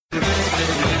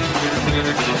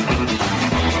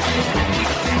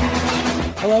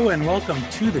Hello and welcome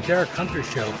to the Derek Hunter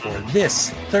Show for this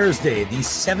Thursday, the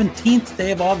 17th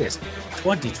day of August,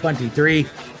 2023.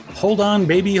 Hold on,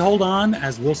 baby, hold on,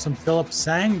 as Wilson Phillips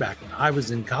sang back when I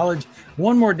was in college.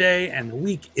 One more day and the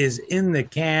week is in the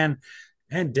can,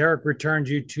 and Derek returns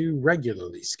you to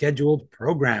regularly scheduled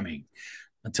programming.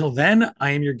 Until then,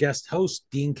 I am your guest host,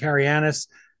 Dean Karayanis,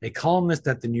 a columnist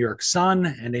at the New York Sun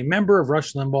and a member of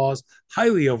Rush Limbaugh's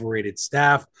highly overrated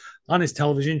staff on his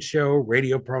television show,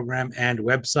 radio program, and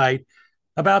website.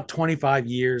 About 25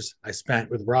 years I spent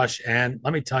with Rush, and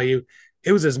let me tell you,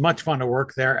 it was as much fun to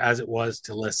work there as it was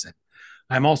to listen.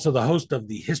 I'm also the host of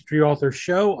the History Author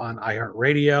Show on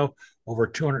iHeartRadio, over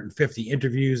 250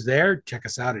 interviews there. Check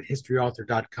us out at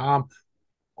historyauthor.com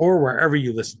or wherever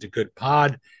you listen to good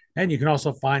pod. And you can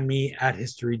also find me at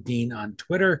History Dean on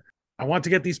Twitter. I want to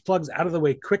get these plugs out of the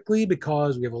way quickly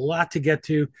because we have a lot to get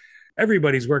to.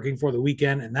 Everybody's working for the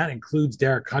weekend, and that includes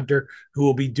Derek Hunter, who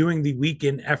will be doing the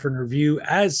Weekend Effort Review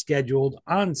as scheduled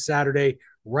on Saturday,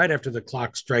 right after the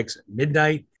clock strikes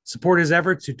midnight. Support his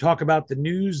efforts to talk about the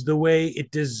news the way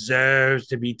it deserves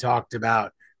to be talked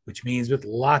about, which means with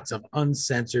lots of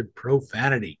uncensored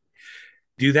profanity.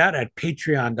 Do that at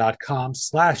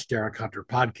patreon.com/Derek Hunter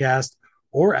Podcast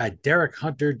or at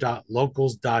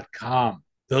DerekHunter.locals.com.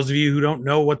 Those of you who don't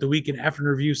know what the Weekend Effort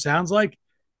Review sounds like,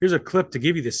 here's a clip to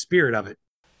give you the spirit of it.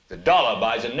 The dollar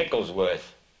buys a nickel's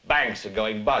worth. Banks are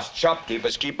going bust.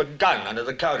 Shopkeepers keep a gun under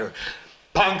the counter.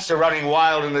 Punks are running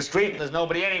wild in the street, and there's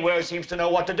nobody anywhere who seems to know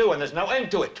what to do, and there's no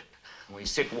end to it. We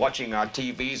sit watching our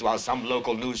TVs while some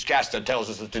local newscaster tells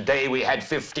us that today we had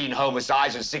 15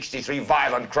 homicides and 63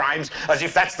 violent crimes, as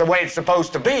if that's the way it's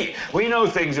supposed to be. We know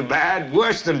things are bad,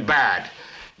 worse than bad.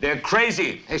 They're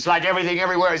crazy. It's like everything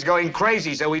everywhere is going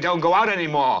crazy, so we don't go out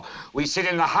anymore. We sit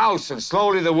in the house, and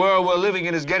slowly the world we're living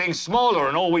in is getting smaller,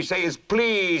 and all we say is,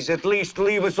 please, at least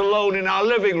leave us alone in our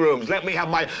living rooms. Let me have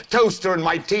my toaster and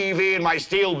my TV and my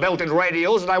steel-belted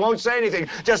radios, and I won't say anything.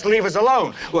 Just leave us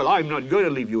alone. Well, I'm not going to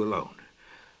leave you alone.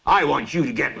 I want you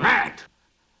to get mad.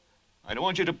 I don't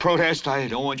want you to protest. I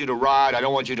don't want you to riot. I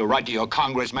don't want you to write to your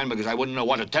congressman because I wouldn't know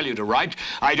what to tell you to write.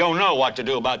 I don't know what to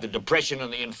do about the depression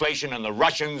and the inflation and the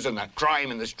Russians and the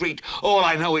crime in the street. All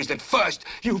I know is that first,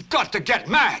 you've got to get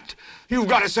mad. You've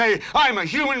got to say, I'm a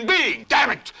human being. Damn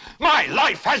it. My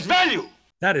life has value.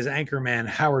 That is anchorman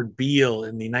Howard Beale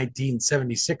in the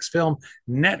 1976 film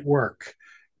Network.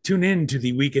 Tune in to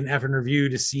the Weekend Effort Review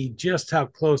to see just how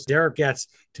close Derek gets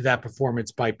to that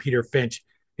performance by Peter Finch.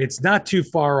 It's not too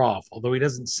far off, although he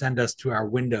doesn't send us to our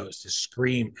windows to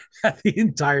scream at the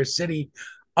entire city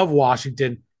of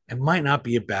Washington. It might not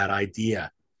be a bad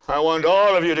idea. I want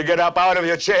all of you to get up out of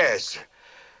your chairs.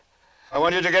 I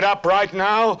want you to get up right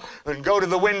now and go to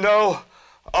the window,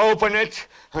 open it,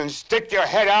 and stick your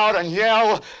head out and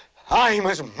yell, I'm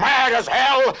as mad as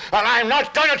hell, and I'm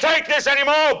not going to take this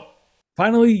anymore.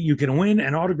 Finally, you can win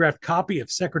an autographed copy of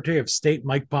Secretary of State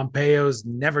Mike Pompeo's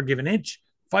Never Give an Inch,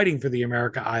 Fighting for the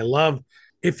America I Love,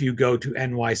 if you go to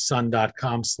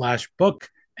nysun.com/book,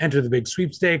 enter the big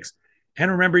sweepstakes.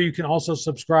 And remember, you can also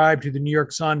subscribe to the New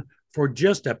York Sun for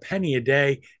just a penny a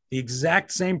day, the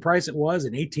exact same price it was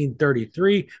in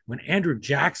 1833 when Andrew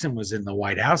Jackson was in the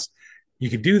White House. You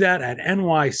can do that at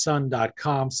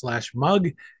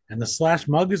nysun.com/mug. And the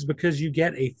 /mug is because you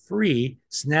get a free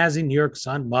snazzy New York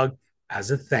Sun mug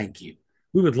as a thank you.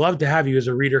 We would love to have you as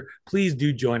a reader. Please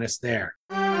do join us there.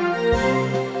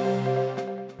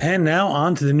 And now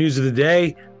on to the news of the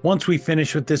day. Once we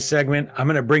finish with this segment, I'm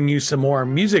going to bring you some more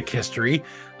music history.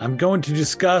 I'm going to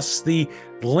discuss the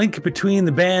link between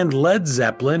the band Led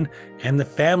Zeppelin and the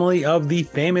family of the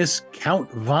famous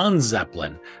Count von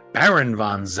Zeppelin, Baron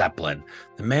von Zeppelin,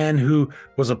 the man who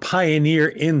was a pioneer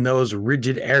in those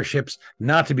rigid airships,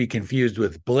 not to be confused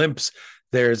with blimps.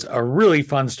 There's a really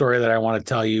fun story that I want to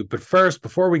tell you. But first,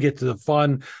 before we get to the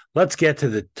fun, let's get to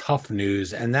the tough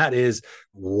news, and that is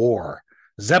war.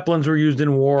 Zeppelins were used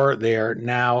in war. They are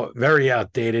now very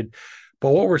outdated.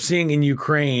 But what we're seeing in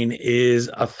Ukraine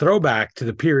is a throwback to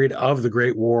the period of the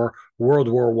Great War, World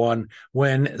War I,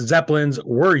 when Zeppelins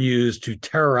were used to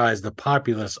terrorize the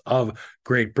populace of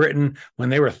Great Britain, when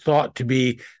they were thought to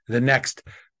be the next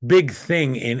big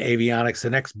thing in avionics, the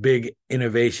next big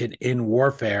innovation in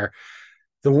warfare.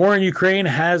 The war in Ukraine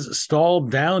has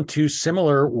stalled down to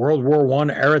similar World War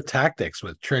I era tactics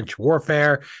with trench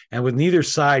warfare and with neither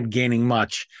side gaining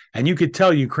much. And you could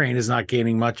tell Ukraine is not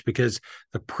gaining much because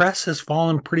the press has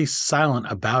fallen pretty silent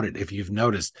about it, if you've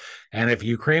noticed. And if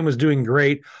Ukraine was doing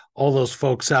great, all those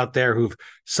folks out there who've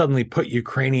suddenly put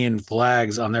Ukrainian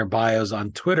flags on their bios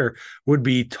on Twitter would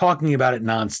be talking about it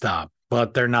nonstop.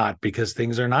 But they're not, because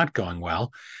things are not going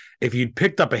well. If you'd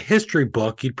picked up a history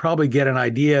book, you'd probably get an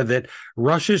idea that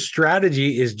Russia's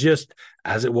strategy is just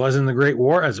as it was in the Great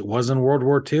War, as it was in World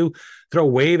War II, throw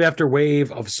wave after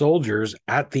wave of soldiers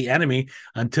at the enemy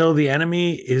until the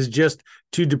enemy is just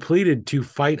too depleted to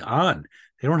fight on.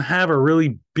 They don't have a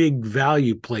really big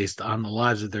value placed on the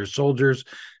lives of their soldiers.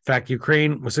 In fact,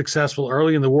 Ukraine was successful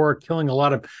early in the war, killing a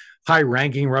lot of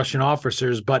high-ranking Russian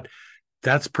officers, but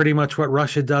that's pretty much what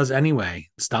Russia does anyway.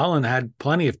 Stalin had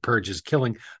plenty of purges,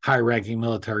 killing high-ranking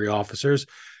military officers.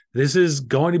 This is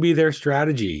going to be their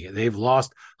strategy. They've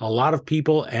lost a lot of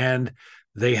people, and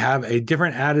they have a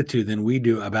different attitude than we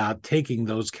do about taking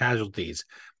those casualties.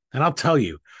 And I'll tell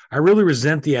you, I really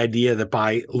resent the idea that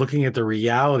by looking at the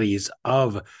realities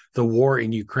of the war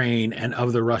in Ukraine and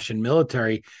of the Russian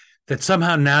military, that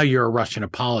somehow now you're a Russian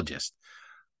apologist.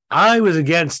 I was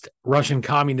against Russian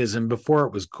communism before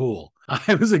it was cool.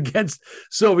 I was against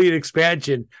Soviet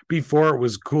expansion before it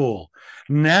was cool.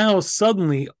 Now,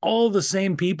 suddenly, all the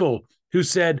same people who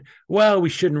said, well, we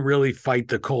shouldn't really fight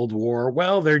the Cold War.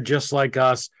 Well, they're just like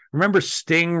us. Remember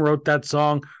Sting wrote that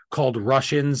song called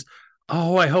Russians?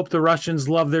 Oh, I hope the Russians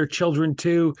love their children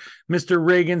too. Mr.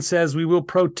 Reagan says we will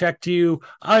protect you.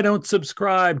 I don't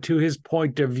subscribe to his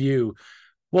point of view.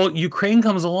 Well, Ukraine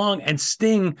comes along and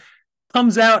Sting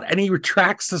comes out and he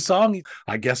retracts the song.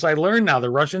 I guess I learned now the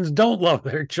Russians don't love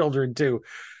their children too.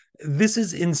 This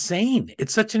is insane.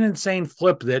 It's such an insane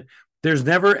flip that there's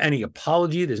never any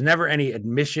apology. There's never any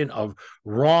admission of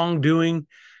wrongdoing.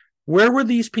 Where were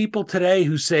these people today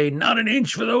who say, not an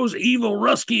inch for those evil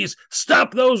Ruskies,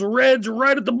 stop those Reds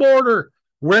right at the border?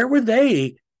 Where were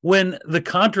they when the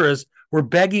Contras were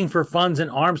begging for funds and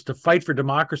arms to fight for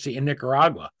democracy in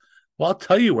Nicaragua? Well, I'll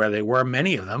tell you where they were,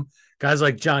 many of them. Guys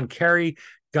like John Kerry,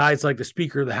 guys like the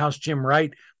Speaker of the House, Jim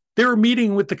Wright, they were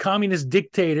meeting with the communist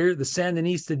dictator, the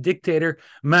Sandinista dictator,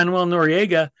 Manuel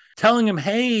Noriega, telling him,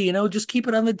 hey, just keep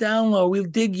it on the down low. We'll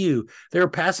dig you. They were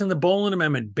passing the Boland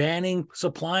Amendment, banning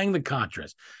supplying the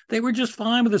Contras. They were just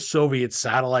fine with a Soviet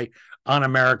satellite on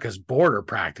America's border,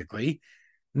 practically.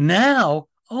 Now,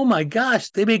 oh my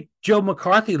gosh, they make Joe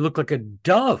McCarthy look like a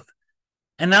dove.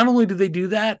 And not only do they do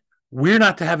that, we're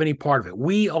not to have any part of it.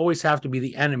 We always have to be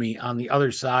the enemy on the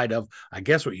other side of, I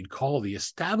guess, what you'd call the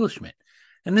establishment.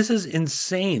 And this is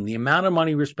insane. The amount of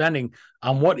money we're spending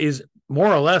on what is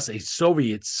more or less a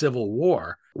Soviet civil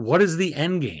war. What is the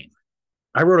end game?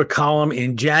 I wrote a column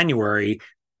in January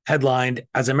headlined,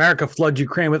 As America Floods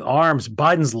Ukraine with Arms,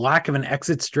 Biden's Lack of an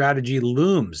Exit Strategy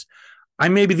Looms. I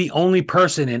may be the only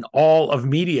person in all of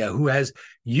media who has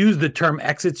used the term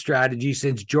exit strategy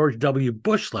since George W.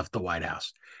 Bush left the White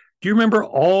House. Do you remember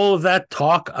all of that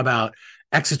talk about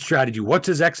exit strategy? What's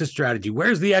his exit strategy?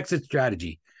 Where's the exit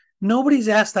strategy? Nobody's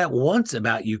asked that once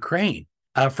about Ukraine.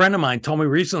 A friend of mine told me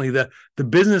recently that the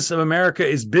business of America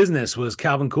is business was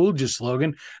Calvin Coolidge's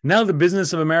slogan. Now the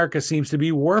business of America seems to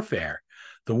be warfare.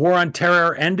 The war on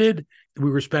terror ended. We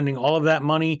were spending all of that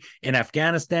money in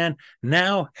Afghanistan.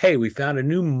 Now, hey, we found a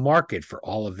new market for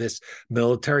all of this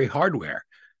military hardware.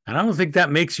 And I don't think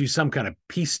that makes you some kind of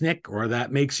peacenik or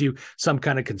that makes you some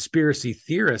kind of conspiracy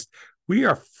theorist. We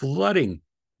are flooding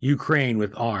Ukraine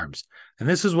with arms. And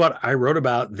this is what I wrote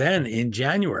about then in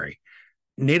January.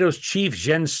 NATO's chief,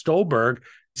 Jens Stoltenberg,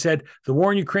 said the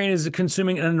war in Ukraine is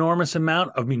consuming an enormous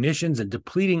amount of munitions and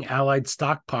depleting allied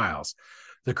stockpiles.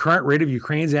 The current rate of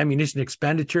Ukraine's ammunition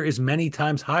expenditure is many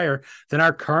times higher than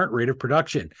our current rate of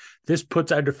production. This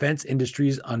puts our defense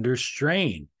industries under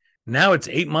strain. Now it's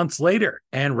 8 months later,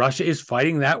 and Russia is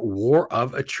fighting that war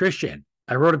of attrition.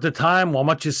 I wrote at the time, while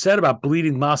much is said about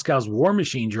bleeding Moscow's war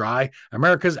machine dry,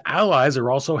 America's allies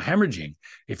are also hemorrhaging.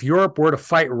 If Europe were to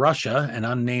fight Russia, an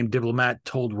unnamed diplomat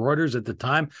told Reuters at the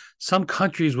time, some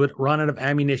countries would run out of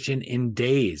ammunition in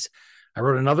days. I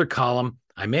wrote another column,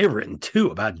 I may have written two,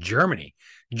 about Germany.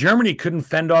 Germany couldn't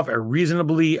fend off a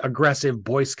reasonably aggressive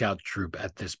Boy Scout troop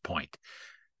at this point.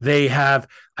 They have,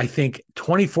 I think,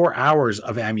 24 hours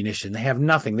of ammunition. They have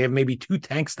nothing. They have maybe 2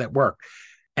 tanks that work.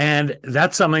 And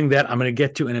that's something that I'm going to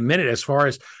get to in a minute as far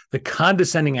as the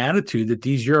condescending attitude that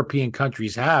these European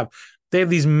countries have. They have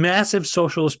these massive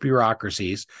socialist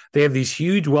bureaucracies. They have these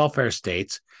huge welfare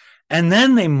states. And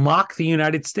then they mock the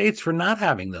United States for not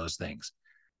having those things.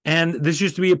 And this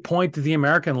used to be a point that the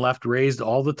American left raised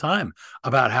all the time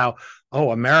about how,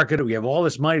 oh, America, we have all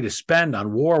this money to spend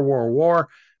on war.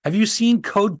 Have you seen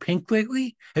Code Pink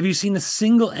lately? Have you seen a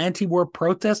single anti-war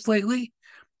protest lately?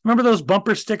 Remember those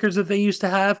bumper stickers that they used to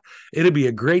have? It'll be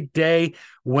a great day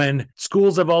when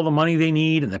schools have all the money they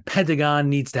need and the Pentagon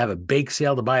needs to have a bake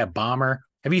sale to buy a bomber.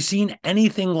 Have you seen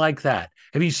anything like that?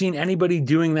 Have you seen anybody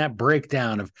doing that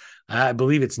breakdown of, I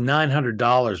believe it's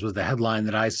 $900 was the headline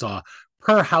that I saw,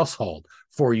 per household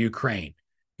for Ukraine.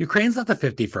 Ukraine's not the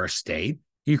 51st state.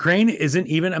 Ukraine isn't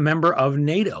even a member of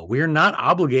NATO. We are not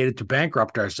obligated to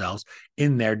bankrupt ourselves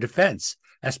in their defense,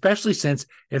 especially since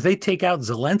if they take out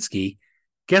Zelensky,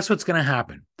 guess what's going to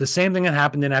happen? The same thing that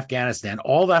happened in Afghanistan.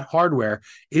 All that hardware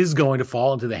is going to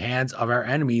fall into the hands of our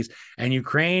enemies. And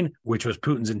Ukraine, which was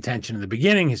Putin's intention in the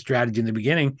beginning, his strategy in the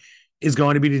beginning, is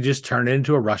going to be to just turn it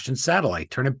into a Russian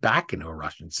satellite, turn it back into a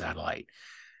Russian satellite.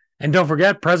 And don't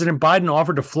forget, President Biden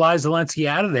offered to fly Zelensky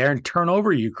out of there and turn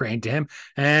over Ukraine to him.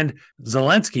 And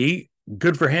Zelensky,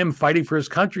 good for him, fighting for his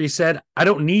country, said, I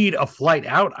don't need a flight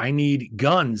out. I need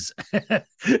guns.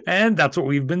 And that's what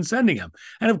we've been sending him.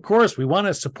 And of course, we want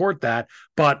to support that.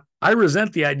 But I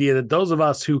resent the idea that those of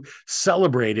us who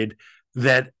celebrated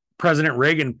that President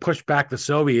Reagan pushed back the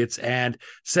Soviets and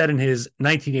said in his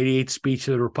 1988 speech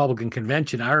to the Republican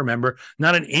convention, I remember,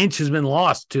 not an inch has been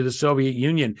lost to the Soviet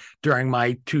Union during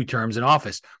my 2 terms in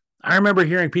office. I remember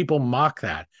hearing people mock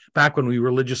that back when we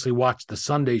religiously watched the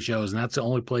Sunday shows, and that's the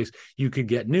only place you could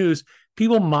get news.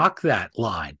 People mock that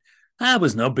line. That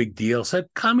was no big deal. Said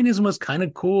communism was kind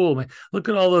of cool. Look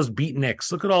at all those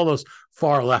beatniks. Look at all those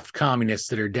far left communists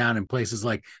that are down in places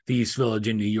like the East Village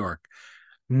in New York.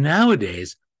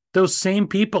 Nowadays, those same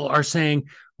people are saying,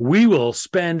 we will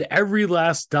spend every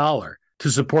last dollar to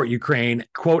support Ukraine,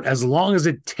 quote, as long as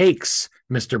it takes,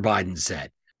 Mr. Biden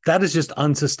said. That is just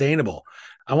unsustainable.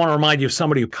 I want to remind you of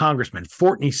somebody, Congressman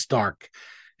Fortney Stark.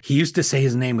 He used to say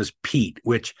his name was Pete,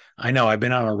 which I know I've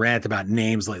been on a rant about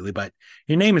names lately, but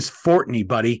your name is Fortney,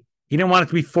 buddy. You didn't want it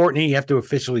to be Fortney. You have to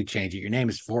officially change it. Your name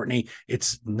is Fortney.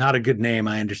 It's not a good name,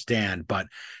 I understand, but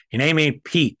your name ain't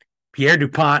Pete. Pierre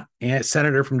DuPont,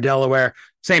 senator from Delaware,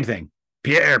 same thing.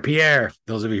 Pierre.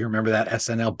 Those of you who remember that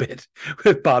SNL bit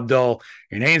with Bob Dole,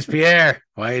 your name's Pierre.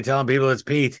 Why are you telling people it's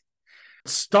Pete?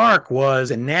 Stark was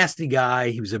a nasty guy.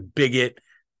 He was a bigot.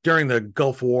 During the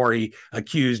Gulf War, he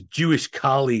accused Jewish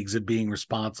colleagues of being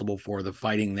responsible for the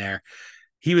fighting there.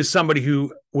 He was somebody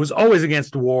who was always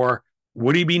against war.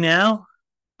 Would he be now?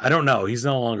 I don't know. He's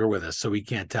no longer with us, so we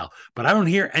can't tell. But I don't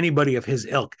hear anybody of his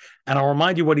ilk. And I'll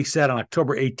remind you what he said on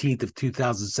October 18th of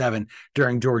 2007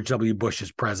 during George W.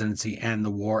 Bush's presidency and the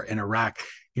war in Iraq.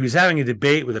 He was having a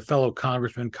debate with a fellow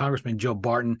congressman, Congressman Joe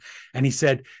Barton, and he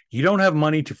said, you don't have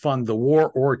money to fund the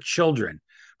war or children,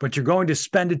 but you're going to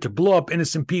spend it to blow up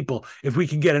innocent people if we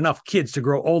can get enough kids to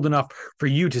grow old enough for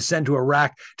you to send to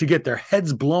Iraq to get their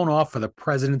heads blown off for the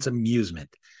president's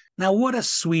amusement. Now, what a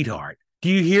sweetheart. Do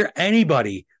you hear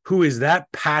anybody who is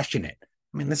that passionate?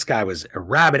 I mean, this guy was a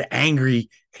rabid, angry,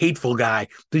 hateful guy.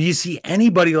 Do you see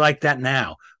anybody like that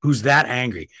now who's that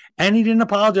angry? And he didn't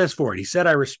apologize for it. He said,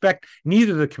 I respect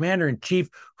neither the commander-in-chief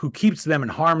who keeps them in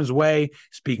harm's way,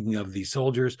 speaking of these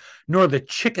soldiers, nor the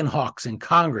chicken hawks in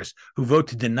Congress who vote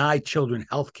to deny children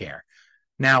health care.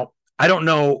 Now, I don't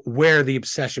know where the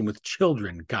obsession with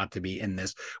children got to be in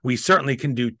this. We certainly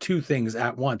can do 2 things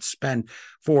at once, spend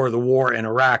for the war in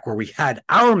Iraq where we had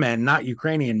our men, not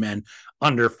Ukrainian men,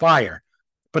 under fire.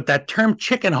 But that term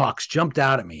chicken hawks jumped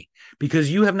out at me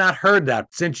because you have not heard that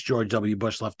since George W.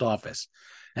 Bush left office.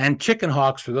 And chicken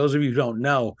hawks, for those of you who don't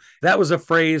know, that was a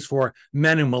phrase for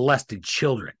men who molested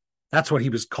children. That's what he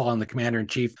was calling the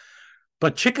commander-in-chief.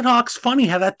 But chicken hawks, funny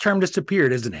how that term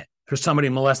disappeared, isn't it? For somebody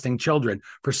molesting children,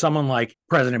 for someone like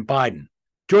President Biden.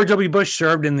 George W. Bush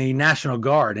served in the National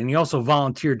Guard, and he also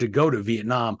volunteered to go to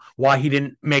Vietnam. Why he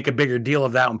didn't make a bigger deal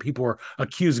of that when people were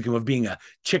accusing him of being a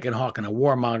chicken hawk and a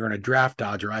warmonger and a draft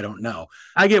dodger, I don't know.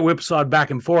 I get whipsawed back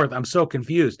and forth. I'm so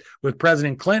confused. With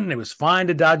President Clinton, it was fine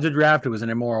to dodge the draft. It was an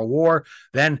immoral war.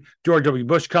 Then George W.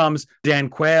 Bush comes, Dan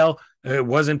Quayle. It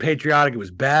wasn't patriotic. It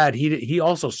was bad. He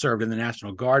also served in the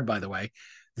National Guard, by the way.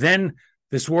 Then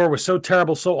this war was so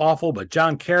terrible, so awful, but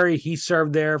John Kerry, he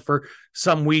served there for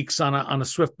some weeks on a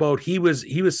swift boat. He was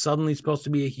suddenly supposed to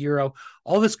be a hero.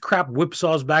 All this crap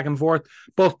whipsaws back and forth.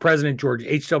 Both President George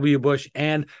H.W. Bush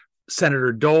and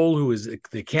Senator Dole, who was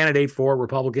the candidate for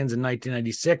Republicans in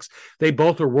 1996, they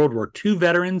both were World War II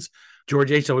veterans.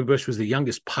 George H.W. Bush was the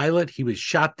youngest pilot. He was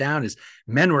shot down. His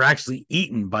men were actually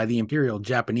eaten by the Imperial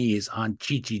Japanese on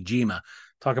Chichijima.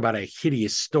 Talk about a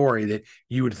hideous story that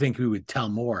you would think we would tell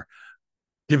more.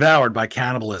 Devoured by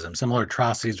cannibalism. Similar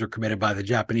atrocities were committed by the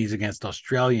Japanese against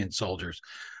Australian soldiers.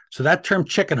 So that term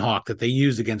chicken hawk that they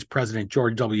used against President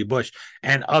George W. Bush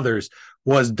and others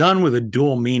was done with a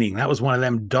dual meaning. That was one of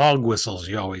them dog whistles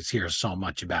you always hear so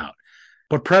much about.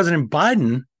 But President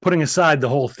Biden, putting aside the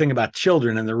whole thing about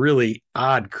children and the really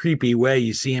odd, creepy way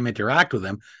you see him interact with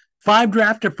them, 5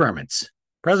 draft deferments.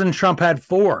 President Trump had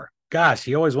 4. Gosh,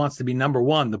 he always wants to be number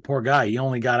 1. The poor guy, he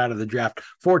only got out of the draft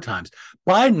 4 times.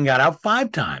 Biden got out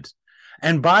 5 times.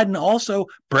 And Biden also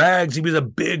brags he was a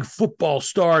big football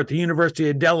star at the University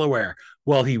of Delaware.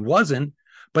 Well, he wasn't,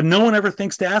 but no one ever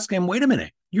thinks to ask him, wait a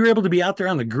minute, you were able to be out there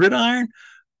on the gridiron,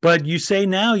 but you say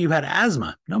now you had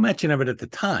asthma. No mention of it at the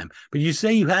time, but you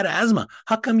say you had asthma.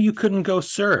 How come you couldn't go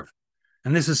serve?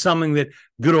 And this is something that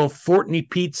good old Fortney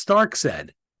Pete Stark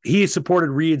said. He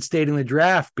supported reinstating the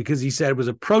draft because he said it was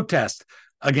a protest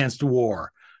against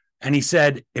war. And he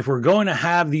said, if we're going to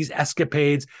have these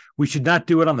escapades, we should not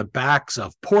do it on the backs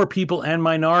of poor people and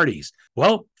minorities.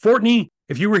 Well, Fortney,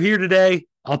 if you were here today,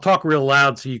 I'll talk real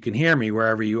loud so you can hear me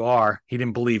wherever you are. He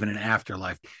didn't believe in an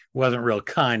afterlife. He wasn't real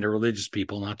kind to religious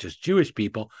people, not just Jewish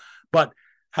people. But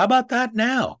how about that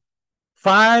now?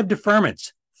 5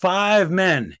 deferments, 5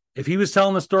 men. If he was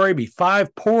telling the story, it'd be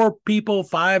 5 poor people,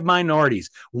 5 minorities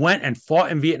went and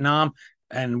fought in Vietnam.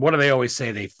 And what do they always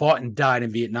say? They fought and died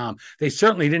in Vietnam. They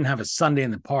certainly didn't have a Sunday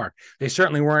in the park. They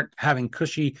certainly weren't having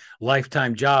cushy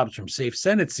lifetime jobs from safe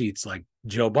Senate seats like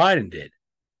Joe Biden did.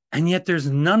 And yet there's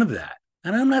none of that.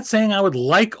 And I'm not saying I would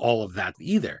like all of that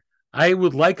either. I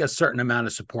would like a certain amount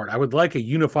of support. I would like a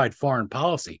unified foreign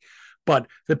policy. But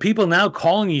the people now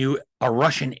calling you a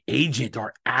Russian agent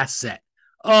or asset,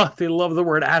 oh, they love the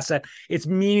word asset. It's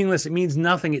meaningless. It means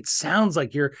nothing. It sounds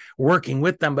like you're working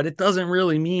with them, but it doesn't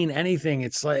really mean anything.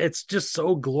 It's just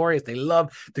so glorious. They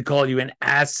love to call you an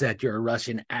asset. You're a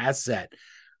Russian asset.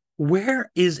 Where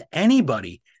is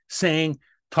anybody saying,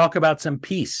 talk about some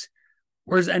peace?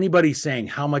 Where's anybody saying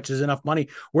how much is enough money?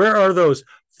 Where are those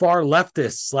far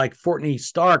leftists like Fortney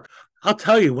Stark? I'll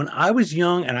tell you, when I was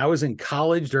young and I was in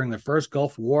college during the first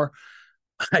Gulf War,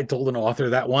 I told an author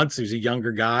that once. He was a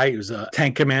younger guy. He was a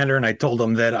tank commander. And I told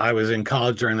him that I was in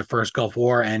college during the first Gulf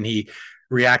War. And he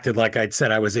reacted like I'd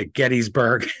said I was at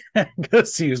Gettysburg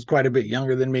because he was quite a bit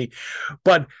younger than me.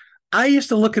 But I used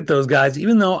to look at those guys,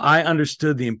 even though I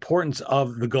understood the importance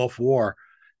of the Gulf War.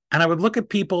 And I would look at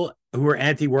people who were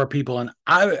anti-war people. And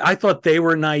I thought they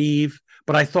were naive.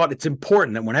 But I thought it's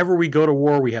important that whenever we go to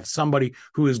war, we have somebody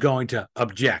who is going to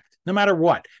object. No matter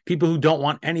what, people who don't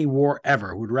want any war ever,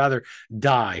 who would rather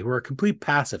die, who are complete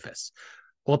pacifists.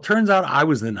 Well, it turns out I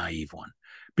was the naive one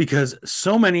because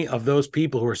so many of those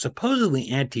people who are supposedly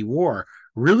anti-war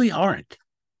really aren't.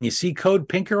 You see Code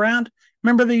Pink around?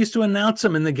 Remember they used to announce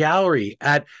them in the gallery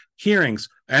at hearings,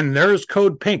 and there's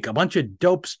Code Pink, a bunch of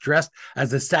dopes dressed as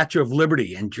the Statue of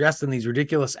Liberty and dressed in these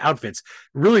ridiculous outfits,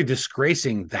 really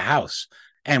disgracing the House.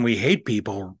 And we hate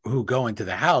people who go into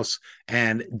the House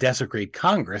and desecrate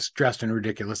Congress dressed in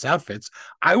ridiculous outfits.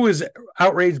 I was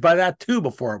outraged by that too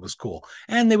before it was cool.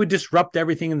 And they would disrupt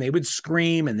everything and they would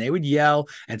scream and they would yell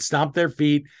and stomp their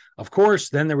feet. Of course,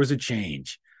 then there was a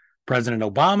change. President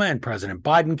Obama and President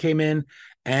Biden came in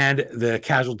and the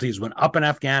casualties went up in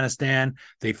Afghanistan.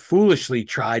 They foolishly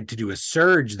tried to do a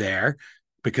surge there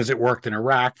because it worked in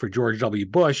Iraq for George W.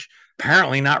 Bush,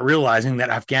 apparently not realizing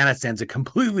that Afghanistan's a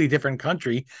completely different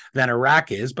country than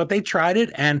Iraq is, but they tried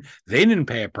it and they didn't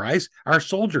pay a price. Our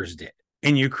soldiers did.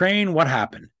 In Ukraine, what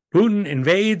happened? Putin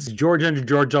invades. Under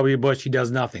George W. Bush, he does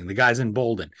nothing. The guy's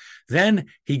emboldened. Then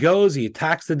he goes, he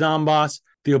attacks the Donbass.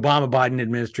 The Obama-Biden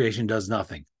administration does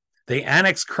nothing. They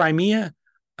annex Crimea.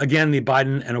 Again, the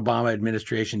Biden and Obama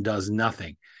administration does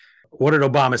nothing. What did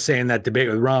Obama say in that debate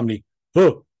with Romney?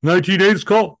 Oh, 1980s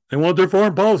call. They want their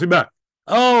foreign policy back.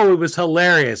 Oh, it was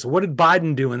hilarious. What did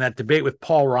Biden do in that debate with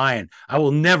Paul Ryan? I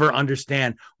will never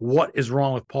understand what is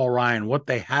wrong with Paul Ryan, what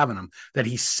they have in him, that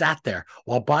he sat there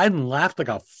while Biden laughed like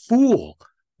a fool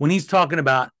when he's talking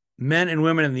about men and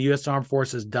women in the U.S. Armed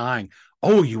Forces dying.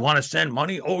 Oh, you want to send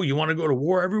money? Oh, you want to go to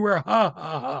war everywhere? Ha,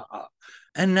 ha, ha, ha.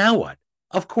 And now what?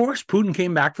 Of course, Putin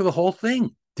came back for the whole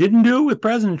thing. Didn't do it with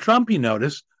President Trump, you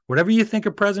notice. Whatever you think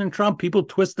of President Trump, people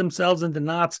twist themselves into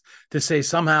knots to say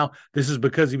somehow this is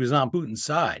because he was on Putin's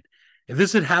side. If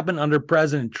this had happened under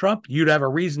President Trump, you'd have a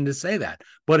reason to say that,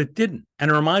 but it didn't. And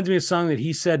it reminds me of something that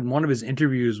he said in one of his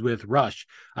interviews with Rush.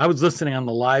 I was listening on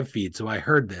the live feed, so I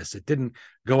heard this. It didn't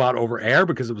go out over air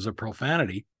because it was a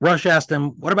profanity. Rush asked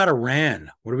him, what about Iran?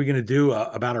 What are we going to do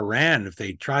about Iran if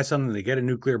they try something, they get a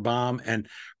nuclear bomb? And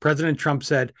President Trump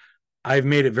said, I've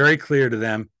made it very clear to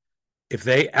them, if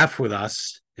they F with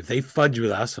us, if they fudge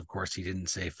with us, of course, he didn't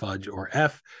say fudge or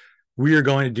F, we are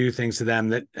going to do things to them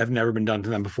that have never been done to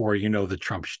them before. You know, the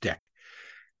Trump shtick.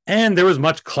 And there was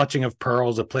much clutching of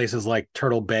pearls at places like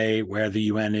Turtle Bay, where the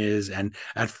UN is, and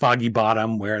at Foggy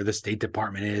Bottom, where the State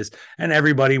Department is. And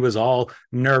everybody was all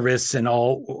nervous and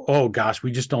all, oh gosh,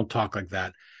 we just don't talk like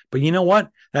that. But you know what?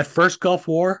 That first Gulf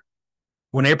War,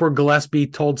 when April Gillespie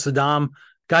told Saddam,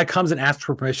 guy comes and asks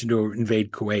for permission to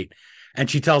invade Kuwait. And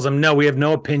she tells him, no, we have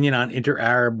no opinion on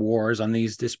inter-Arab wars, on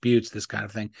these disputes, this kind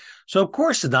of thing. So, of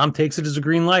course, Saddam takes it as a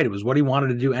green light. It was what he wanted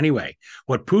to do anyway.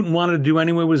 What Putin wanted to do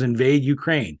anyway was invade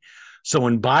Ukraine. So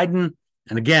when Biden,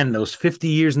 and again, those 50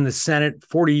 years in the Senate,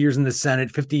 40 years in the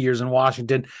Senate, 50 years in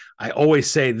Washington, I always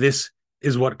say this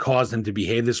is what caused him to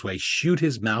behave this way. Shoot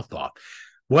his mouth off.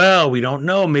 Well, we don't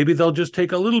know. Maybe they'll just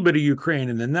take a little bit of Ukraine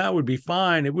and then that would be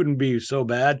fine. It wouldn't be so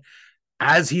bad.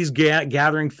 As he's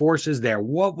gathering forces there,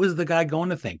 what was the guy going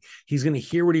to think? He's going to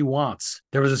hear what he wants.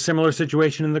 There was a similar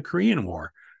situation in the Korean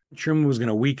War. Truman was going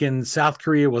to weaken South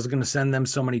Korea, wasn't going to send them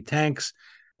so many tanks.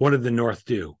 What did the North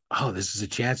do? Oh, this is a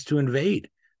chance to invade.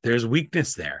 There's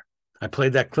weakness there. I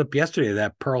played that clip yesterday,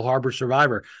 that Pearl Harbor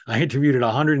survivor. I interviewed at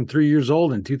 103 years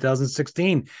old in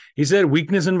 2016. He said,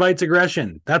 weakness invites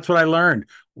aggression. That's what I learned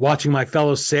watching my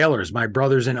fellow sailors, my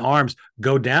brothers in arms,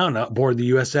 go down aboard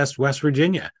the USS West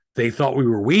Virginia. They thought we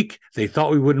were weak. They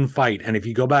thought we wouldn't fight. And if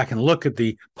you go back and look at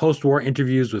the post-war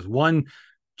interviews with one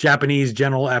Japanese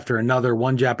general after another,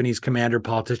 one Japanese commander,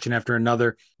 politician after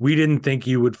another, we didn't think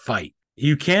you would fight.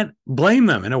 You can't blame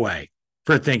them in a way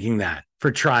for thinking that,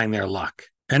 for trying their luck.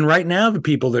 And right now, the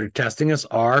people that are testing us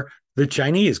are the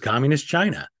Chinese, communist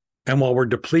China. And while we're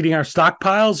depleting our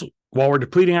stockpiles,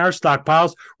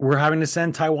 we're having to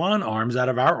send Taiwan arms out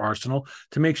of our arsenal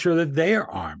to make sure that they are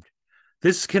armed.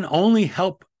 This can only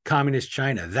help communist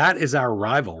China. That is our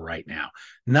rival right now,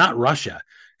 not Russia.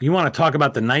 You want to talk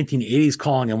about the 1980s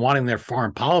calling and wanting their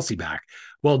foreign policy back.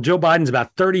 Well, Joe Biden's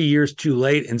about 30 years too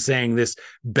late in saying this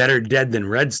better dead than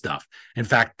red stuff. In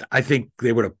fact, I think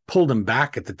they would have pulled him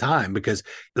back at the time because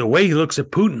the way he looks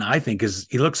at Putin, I think, is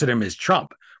he looks at him as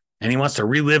Trump. And he wants to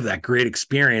relive that great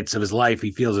experience of his life.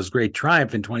 He feels his great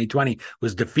triumph in 2020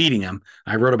 was defeating him.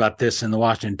 I wrote about this in the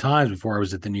Washington Times before I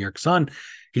was at the New York Sun.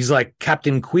 He's like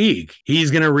Captain Queeg. He's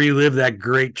going to relive that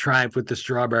great triumph with the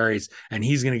strawberries, and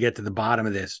he's going to get to the bottom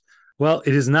of this. Well,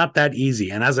 it is not that easy.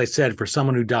 And as I said, for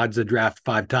someone who dodged the draft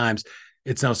 5 times,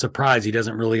 it's no surprise he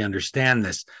doesn't really understand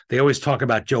this. They always talk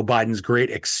about Joe Biden's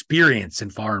great experience in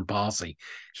foreign policy.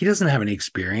 He doesn't have any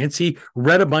experience. He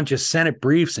read a bunch of Senate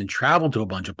briefs and traveled to a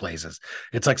bunch of places.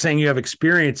 It's like saying you have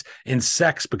experience in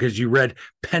sex because you read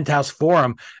Penthouse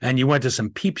Forum and you went to some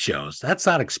peep shows. That's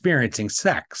not experiencing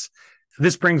sex.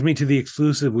 This brings me to the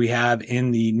exclusive we have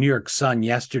in the New York Sun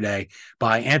yesterday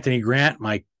by Anthony Grant,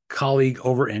 my colleague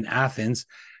over in Athens.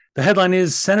 The headline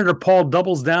is, Senator Paul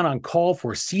doubles down on call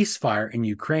for ceasefire in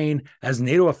Ukraine as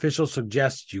NATO official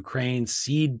suggests Ukraine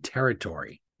cede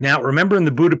territory. Now, remember in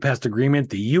the Budapest Agreement,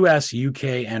 the U.S.,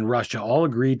 U.K., and Russia all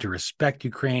agreed to respect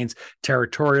Ukraine's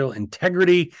territorial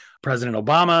integrity. President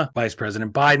Obama, Vice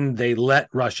President Biden, they let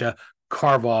Russia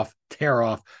tear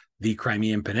off the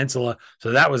Crimean Peninsula.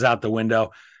 So that was out the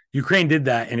window. Ukraine did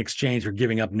that in exchange for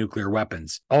giving up nuclear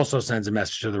weapons. Also sends a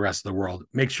message to the rest of the world.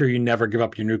 Make sure you never give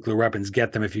up your nuclear weapons.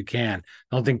 Get them if you can.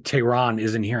 I don't think Tehran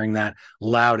isn't hearing that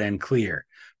loud and clear.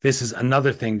 This is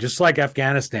another thing, just like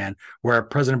Afghanistan, where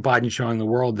President Biden showing the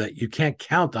world that you can't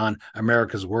count on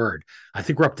America's word. I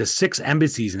think we're up to 6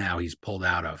 embassies now he's pulled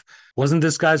out of. Wasn't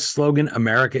this guy's slogan,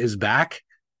 America is back?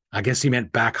 I guess he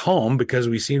meant back home because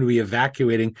we seem to be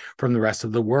evacuating from the rest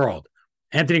of the world.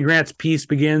 Anthony Grant's piece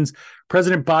begins,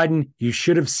 President Biden, you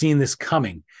should have seen this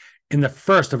coming. In the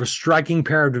first of a striking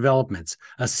pair of developments,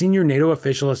 a senior NATO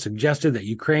official has suggested that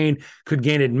Ukraine could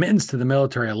gain admittance to the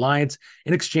military alliance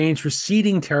in exchange for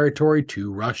ceding territory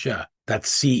to Russia. That's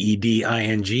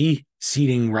C-E-D-I-N-G,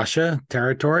 ceding Russia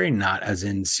territory, not as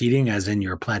in ceding, as in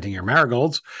you're planting your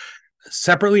marigolds.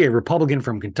 Separately, a Republican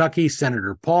from Kentucky,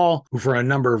 Senator Paul, who for a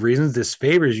number of reasons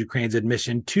disfavors Ukraine's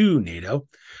admission to NATO,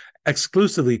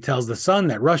 exclusively tells The Sun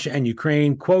that Russia and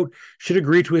Ukraine, quote, should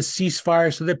agree to a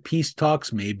ceasefire so that peace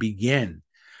talks may begin.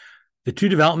 The two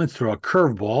developments throw a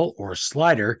curveball or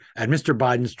slider at Mr.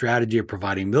 Biden's strategy of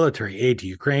providing military aid to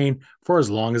Ukraine for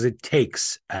as long as it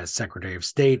takes, as Secretary of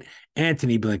State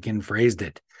Antony Blinken phrased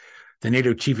it. The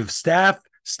NATO Chief of Staff,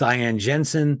 Stian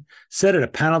Jensen, said at a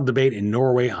panel debate in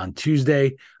Norway on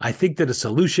Tuesday, I think that a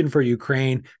solution for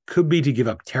Ukraine could be to give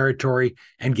up territory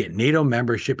and get NATO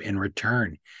membership in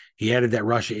return. He added that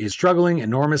Russia is struggling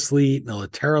enormously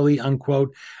militarily,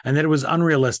 unquote, and that it was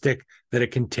unrealistic that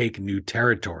it can take new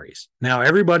territories. Now,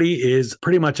 everybody is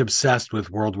pretty much obsessed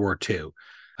with World War II.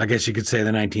 I guess you could say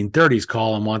the 1930s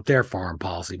call and want their foreign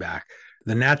policy back.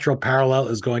 The natural parallel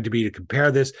is going to be to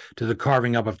compare this to the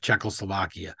carving up of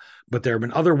Czechoslovakia. But there have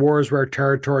been other wars where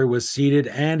territory was ceded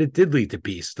and it did lead to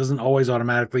peace. It doesn't always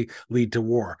automatically lead to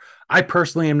war. I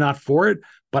personally am not for it,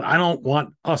 but I don't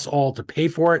want us all to pay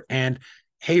for it. And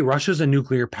hey, Russia's a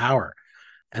nuclear power.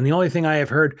 And the only thing I have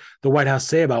heard the White House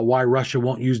say about why Russia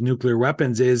won't use nuclear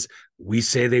weapons is we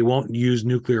say they won't use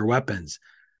nuclear weapons.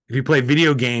 If you play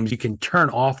video games, you can turn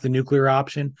off the nuclear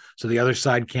option so the other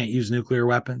side can't use nuclear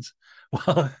weapons.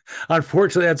 Well,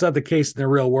 unfortunately, that's not the case in the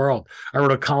real world. I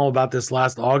wrote a column about this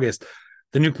last August.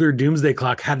 The nuclear doomsday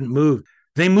clock hadn't moved.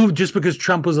 They moved just because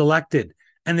Trump was elected.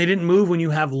 And they didn't move when you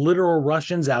have literal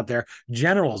Russians out there,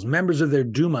 generals, members of their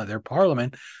Duma, their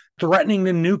parliament, threatening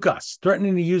to nuke us,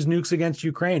 threatening to use nukes against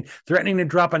Ukraine, threatening to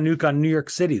drop a nuke on New York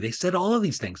City. They said all of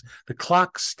these things. The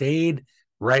clock stayed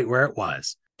right where it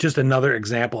was. Just another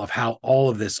example of how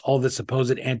all this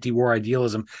supposed anti-war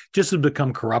idealism just has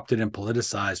become corrupted and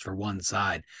politicized for one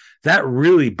side. That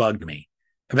really bugged me.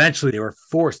 Eventually, they were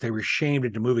forced, they were shamed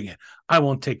into moving it. I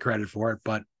won't take credit for it,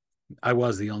 but I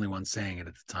was the only one saying it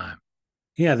at the time.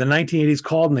 Yeah, the 1980s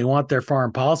called and they want their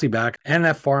foreign policy back. And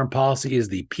that foreign policy is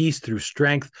the peace through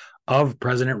strength of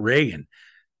President Reagan.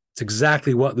 It's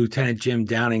exactly what Lieutenant Jim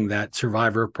Downing, that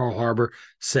survivor of Pearl Harbor,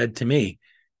 said to me.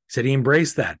 He said he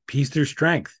embraced that, peace through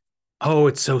strength. Oh,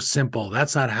 it's so simple.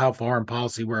 That's not how foreign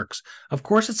policy works. Of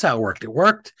course it's how it worked. It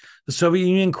worked. The Soviet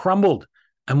Union crumbled.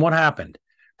 And what happened?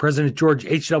 President George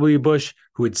H.W. Bush,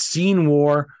 who had seen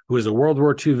war, who was a World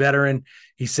War II veteran,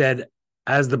 he said,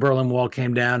 as the Berlin Wall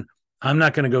came down, I'm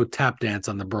not going to go tap dance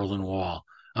on the Berlin Wall.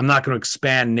 I'm not going to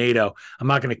expand NATO. I'm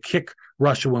not going to kick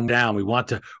Russia down. We want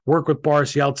to work with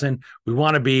Boris Yeltsin. We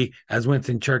want to be, as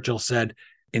Winston Churchill said,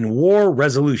 in war,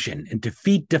 resolution, in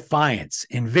defeat, defiance,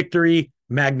 in victory,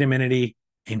 magnanimity,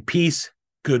 in peace,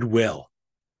 goodwill.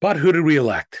 But who did we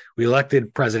elect? We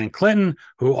elected President Clinton,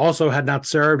 who also had not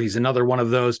served. He's another one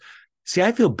of those. See,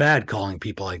 I feel bad calling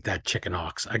people like that chicken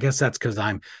hawks. I guess that's because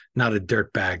I'm not a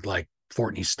dirtbag like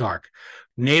Fortney Stark.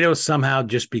 NATO somehow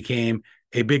just became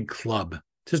a big club,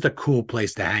 just a cool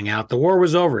place to hang out. The war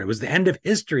was over. It was the end of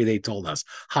history, they told us.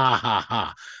 Ha, ha,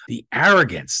 ha. The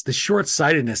arrogance, the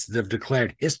short-sightedness that have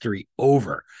declared history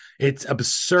over. It's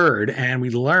absurd, and we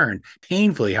learned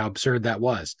painfully how absurd that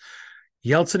was.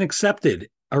 Yeltsin accepted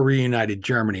a reunited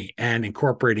Germany and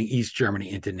incorporating East Germany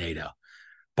into NATO.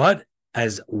 But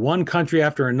as one country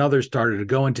after another started to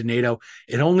go into NATO,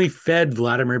 it only fed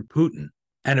Vladimir Putin.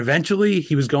 And eventually,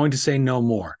 he was going to say no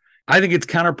more. I think it's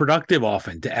counterproductive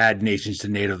often to add nations to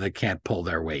NATO that can't pull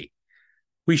their weight.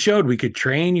 We showed we could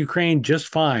train Ukraine just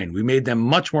fine. We made them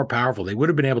much more powerful. They would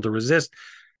have been able to resist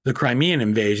the Crimean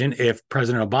invasion if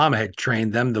President Obama had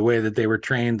trained them the way that they were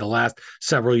trained the last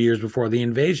several years before the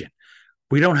invasion.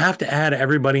 We don't have to add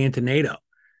everybody into NATO.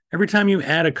 Every time you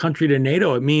add a country to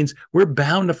NATO, it means we're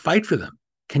bound to fight for them.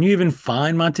 Can you even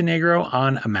find Montenegro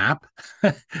on a map?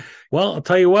 Well, I'll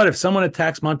tell you what, if someone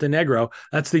attacks Montenegro,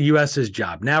 that's the U.S.'s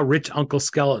job. Now rich Uncle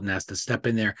Skeleton has to step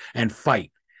in there and fight.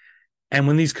 And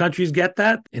when these countries get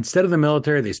that, instead of the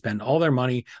military, they spend all their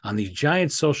money on these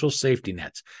giant social safety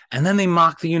nets. And then they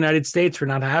mock the United States for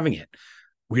not having it.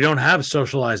 We don't have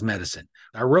socialized medicine.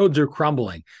 Our roads are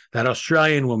crumbling. That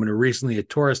Australian woman who recently, a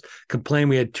tourist, complained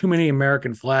we had too many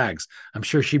American flags. I'm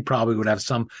sure she probably would have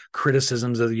some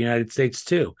criticisms of the United States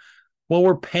too. Well,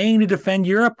 we're paying to defend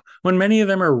Europe when many of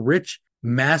them are rich,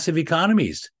 massive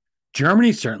economies.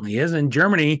 Germany certainly is, and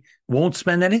Germany won't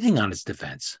spend anything on its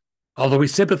defense. Although we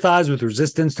sympathize with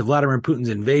resistance to Vladimir Putin's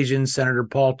invasion, Senator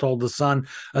Paul told The Sun,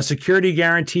 a security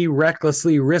guarantee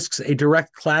recklessly risks a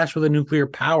direct clash with a nuclear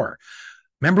power.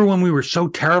 Remember when we were so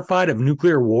terrified of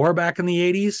nuclear war back in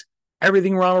the 80s?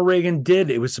 Everything Ronald Reagan did,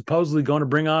 it was supposedly going to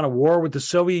bring on a war with the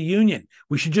Soviet Union.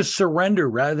 We should just surrender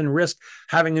rather than risk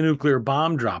having a nuclear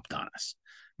bomb dropped on us.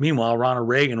 Meanwhile, Ronald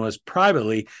Reagan was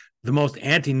privately the most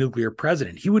anti-nuclear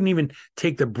president. He wouldn't even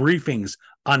take the briefings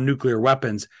on nuclear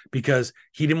weapons because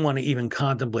he didn't want to even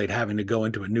contemplate having to go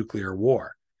into a nuclear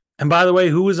war. And by the way,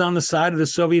 who was on the side of the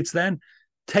Soviets then?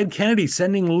 Ted Kennedy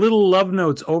sending little love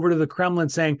notes over to the Kremlin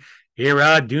saying,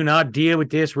 "Here, do not deal with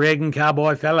this Reagan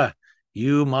cowboy fella.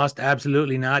 You must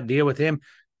absolutely not deal with him.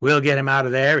 We'll get him out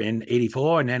of there in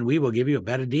 84, and then we will give you a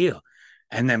better deal."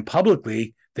 And then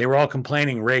publicly, they were all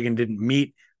complaining Reagan didn't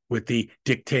meet with the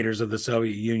dictators of the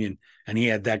Soviet Union. And he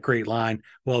had that great line,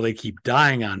 "Well, they keep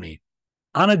dying on me."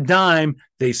 On a dime,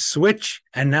 they switch,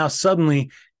 and now suddenly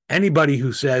anybody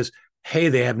who says, hey,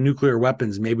 they have nuclear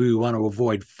weapons, maybe we want to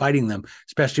avoid fighting them,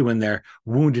 especially when they're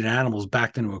wounded animals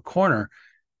backed into a corner,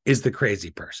 is the crazy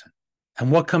person.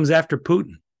 And what comes after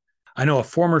Putin? I know a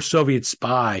former Soviet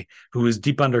spy who was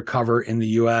deep undercover in the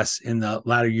U.S. in the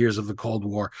latter years of the Cold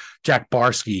War. Jack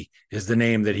Barsky is the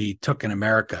name that he took in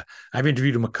America. I've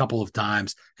interviewed him a couple of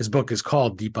times. His book is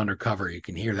called Deep Undercover. You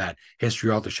can hear that History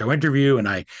Author Show interview, and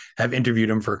I have interviewed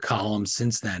him for columns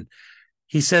since then.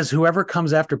 He says whoever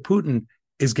comes after Putin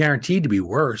is guaranteed to be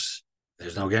worse.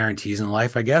 There's no guarantees in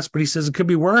life, I guess, but he says it could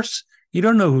be worse. You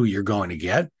don't know who you're going to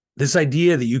get. This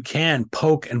idea that you can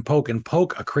poke and poke and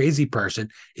poke a crazy person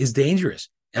is dangerous.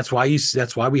 That's why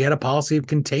we had a policy of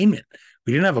containment.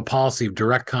 We didn't have a policy of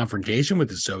direct confrontation with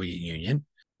the Soviet Union.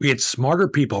 We had smarter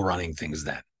people running things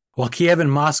then. While Kiev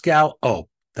and Moscow, oh,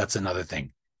 that's another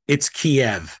thing. It's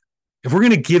Kiev. If we're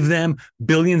going to give them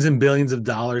billions and billions of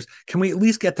dollars, can we at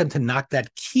least get them to knock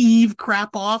that Kiev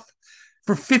crap off?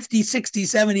 For 50, 60,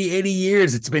 70, 80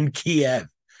 years, it's been Kiev.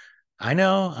 I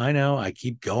know. I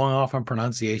keep going off on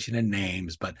pronunciation and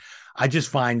names, but I just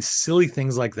find silly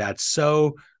things like that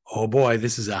so, oh boy,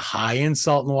 this is a high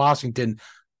insult in Washington,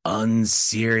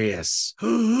 unserious.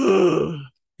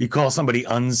 You call somebody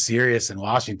unserious in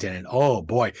Washington, and oh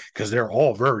boy, because they're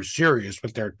all very serious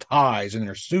with their ties and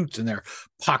their suits and their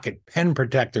pocket pen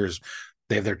protectors.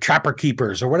 They have their trapper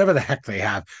keepers or whatever the heck they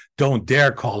have. Don't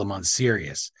dare call them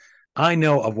unserious. I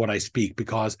know of what I speak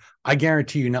because I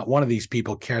guarantee you not one of these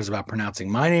people cares about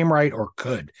pronouncing my name right or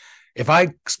could. If I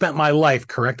spent my life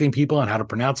correcting people on how to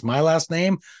pronounce my last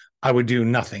name, I would do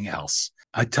nothing else.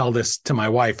 I tell this to my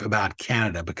wife about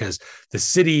Canada because the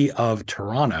city of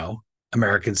Toronto,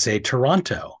 Americans say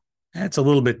Toronto. It's a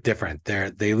little bit different there.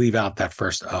 They leave out that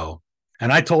first O.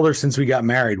 And I told her since we got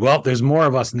married, well, there's more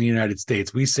of us in the United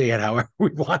States. We say it however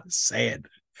we want to say it.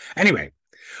 Anyway,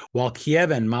 while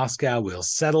Kiev and Moscow will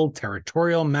settle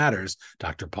territorial matters,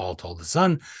 Dr. Paul told The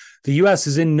Sun, the U.S.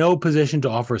 is in no position to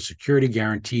offer a security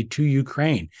guarantee to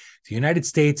Ukraine. The United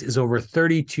States is over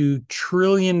 $32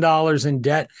 trillion in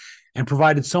debt and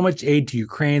provided so much aid to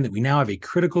Ukraine that we now have a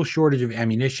critical shortage of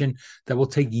ammunition that will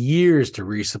take years to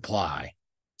resupply.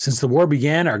 Since the war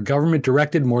began, our government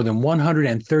directed more than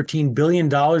 $113 billion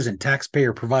in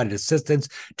taxpayer-provided assistance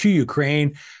to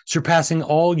Ukraine, surpassing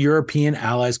all European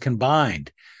allies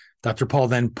combined. Dr. Paul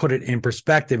then put it in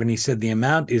perspective, and he said the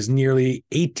amount is nearly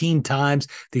 18 times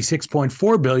the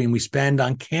 $6.4 billion we spend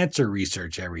on cancer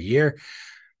research every year.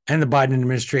 And the Biden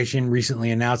administration recently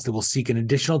announced it will seek an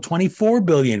additional $24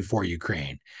 billion for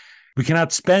Ukraine. We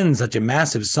cannot spend such a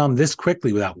massive sum this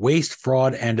quickly without waste,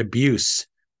 fraud, and abuse.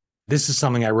 This is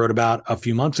something I wrote about a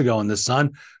few months ago in The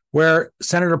Sun, where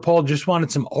Senator Paul just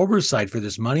wanted some oversight for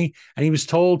this money, and he was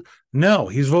told, no,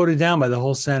 he's voted down by the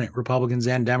whole Senate, Republicans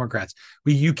and Democrats.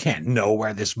 You can't know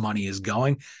where this money is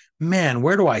going. Man,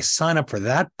 where do I sign up for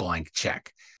that blank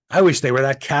check? I wish they were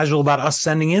that casual about us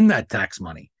sending in that tax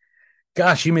money.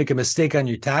 Gosh, you make a mistake on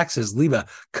your taxes, leave a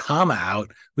comma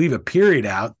out, leave a period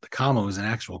out. The comma was an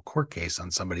actual court case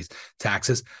on somebody's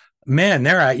taxes. Man,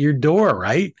 they're at your door,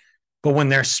 right? But when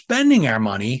they're spending our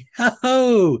money, I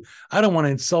don't want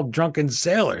to insult drunken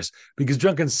sailors because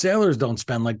drunken sailors don't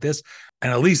spend like this.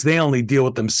 And at least they only deal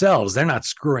with themselves. They're not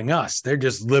screwing us. They're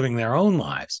just living their own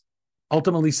lives.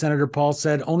 Ultimately, Senator Paul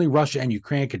said only Russia and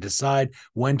Ukraine could decide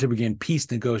when to begin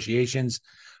peace negotiations,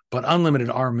 but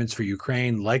unlimited armaments for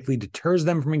Ukraine likely deters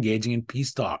them from engaging in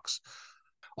peace talks.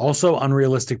 Also,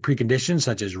 unrealistic preconditions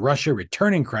such as Russia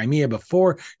returning Crimea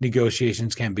before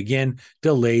negotiations can begin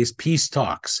delays peace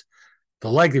talks. The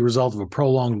likely result of a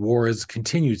prolonged war is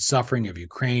continued suffering of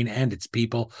Ukraine and its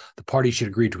people. The parties should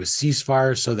agree to a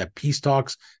ceasefire so that peace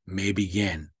talks may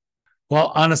begin.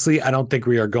 Well, honestly, I don't think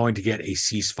we are going to get a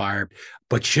ceasefire,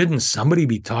 but shouldn't somebody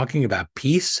be talking about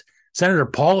peace? Senator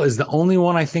Paul is the only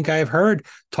one I think I have heard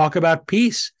talk about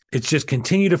peace. It's just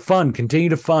continue to fund.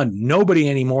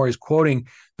 Nobody anymore is quoting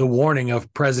the warning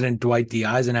of President Dwight D.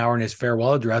 Eisenhower in his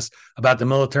farewell address about the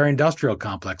military-industrial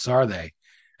complex, are they?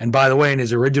 And by the way, in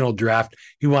his original draft,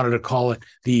 he wanted to call it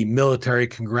the military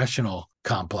congressional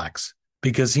complex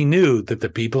because he knew that the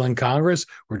people in Congress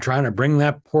were trying to bring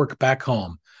that pork back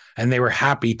home. And they were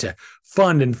happy to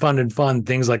fund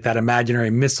things like that imaginary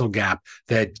missile gap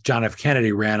that John F.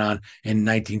 Kennedy ran on in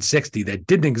 1960 that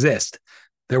didn't exist.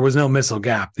 There was no missile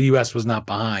gap. The U.S. was not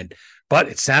behind. But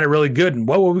it sounded really good. And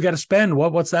what we got to spend?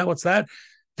 What's that?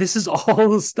 This is all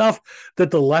the stuff that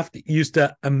the left used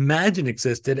to imagine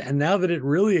existed. And now that it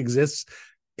really exists,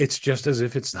 it's just as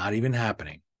if it's not even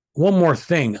happening. One more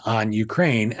thing on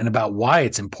Ukraine and about why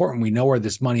it's important we know where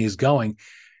this money is going.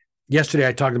 Yesterday,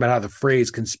 I talked about how the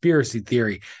phrase conspiracy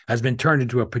theory has been turned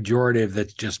into a pejorative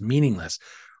that's just meaningless.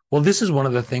 Well, this is one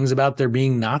of the things about there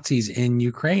being Nazis in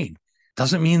Ukraine.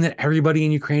 Doesn't mean that everybody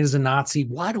in Ukraine is a Nazi.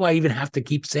 Why do I even have to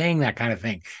keep saying that kind of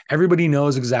thing? Everybody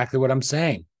knows exactly what I'm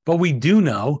saying. But we do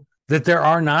know that there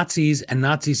are Nazis and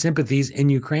Nazi sympathies in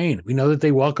Ukraine. We know that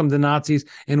they welcomed the Nazis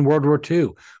in World War II.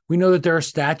 We know that there are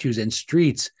statues and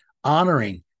streets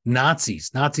honoring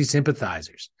Nazis, Nazi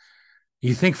sympathizers.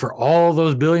 You think for all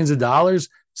those billions of dollars,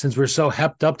 since we're so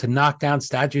hepped up to knock down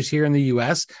statues here in the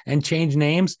U.S. and change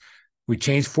names, we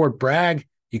changed Fort Bragg.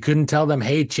 You couldn't tell them,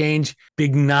 hey, change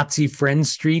Big Nazi Friend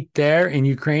Street there in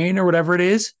Ukraine or whatever it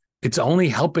is. It's only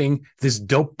helping this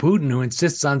dope Putin who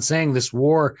insists on saying this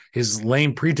war, his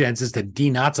lame pretense is to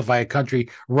denazify a country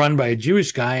run by a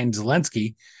Jewish guy and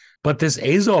Zelensky. But this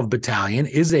Azov battalion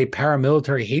is a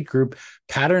paramilitary hate group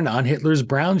patterned on Hitler's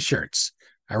brown shirts.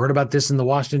 I wrote about this in the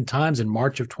Washington Times in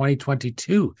March of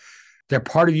 2022. They're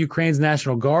part of Ukraine's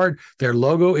National Guard. Their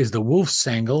logo is the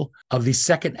Wolfsangel of the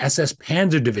 2nd SS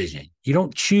Panzer Division. You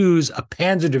don't choose a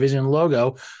Panzer Division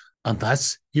logo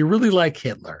unless you really like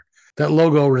Hitler. That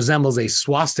logo resembles a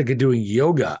swastika doing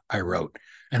yoga, I wrote.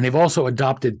 And they've also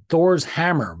adopted Thor's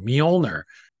hammer, Mjolnir,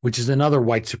 which is another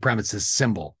white supremacist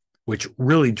symbol, which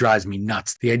really drives me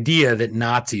nuts. The idea that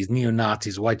Nazis,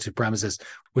 neo-Nazis, white supremacists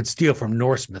would steal from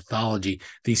Norse mythology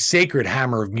the sacred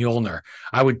hammer of Mjolnir.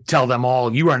 I would tell them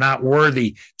all, you are not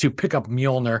worthy to pick up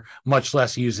Mjolnir, much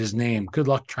less use his name. Good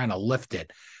luck trying to lift it.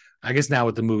 I guess now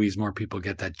with the movies, more people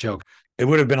get that joke. It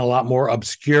would have been a lot more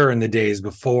obscure in the days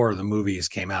before the movies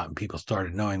came out and people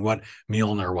started knowing what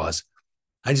Mjolnir was.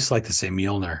 I just like to say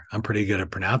Mjolnir. I'm pretty good at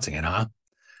pronouncing it, huh?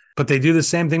 But they do the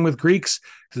same thing with Greeks.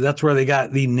 So that's where they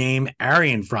got the name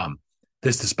Aryan from.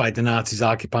 This despite the Nazis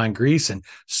occupying Greece and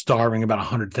starving about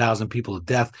 100,000 people to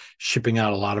death, shipping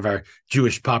out a lot of our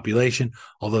Jewish population,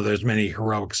 although there's many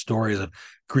heroic stories of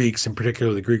Greeks, in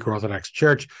particular the Greek Orthodox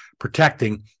Church,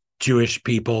 protecting Jewish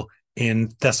people in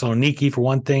Thessaloniki, for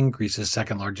one thing, Greece's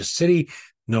second largest city,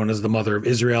 known as the Mother of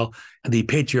Israel. The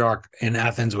patriarch in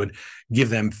Athens would give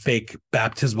them fake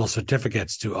baptismal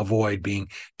certificates to avoid being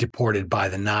deported by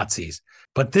the Nazis.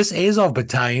 But this Azov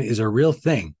battalion is a real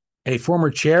thing. A former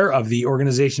chair of the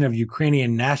Organization of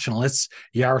Ukrainian Nationalists,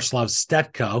 Yaroslav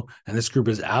Stetko, and this group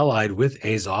is allied with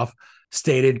Azov,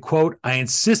 stated, quote, "I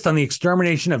insist on the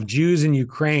extermination of Jews in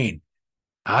Ukraine."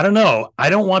 I don't know. I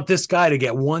don't want this guy to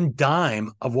get one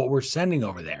dime of what we're sending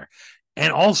over there.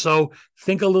 And also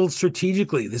think a little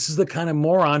strategically. This is the kind of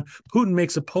moron Putin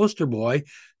makes a poster boy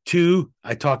to.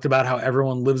 I talked about how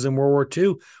everyone lives in World War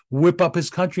II, whip up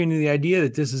his country into the idea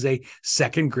that this is a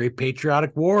second great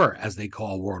patriotic war, as they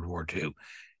call World War II.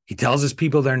 He tells his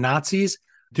people they're Nazis.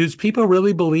 Do people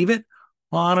really believe it?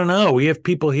 Well, I don't know. We have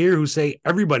people here who say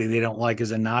everybody they don't like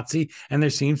is a Nazi, and there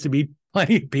seems to be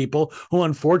plenty of people who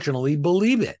unfortunately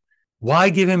believe it. Why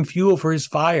give him fuel for his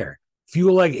fire?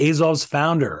 Fuel like Azov's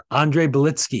founder, Andrei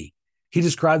Belitsky. He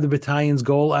described the battalion's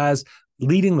goal as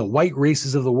leading the white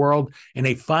races of the world in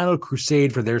a final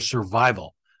crusade for their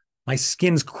survival. My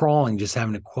skin's crawling just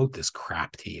having to quote this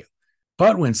crap to you.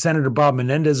 But when Senator Bob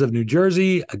Menendez of New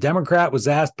Jersey, a Democrat, was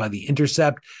asked by The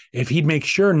Intercept if he'd make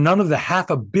sure none of the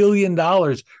 $500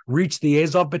 million reached the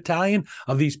Azov battalion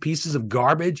of these pieces of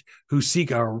garbage who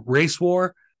seek a race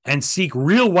war and seek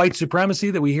real white supremacy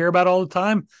that we hear about all the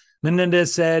time,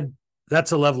 Menendez said,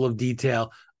 "That's a level of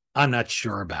detail I'm not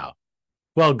sure about."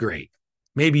 Well, great.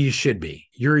 Maybe you should be.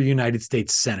 You're a United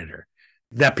States senator.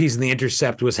 That piece in The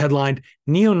Intercept was headlined,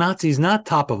 "Neo-Nazis Not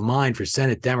Top of Mind for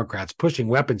Senate Democrats Pushing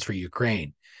Weapons for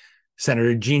Ukraine."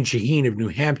 Senator Jeanne Shaheen of New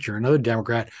Hampshire, another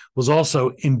Democrat, was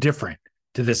also indifferent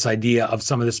to this idea of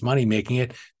some of this money making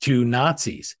it to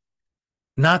Nazis.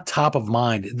 Not top of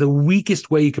mind, the weakest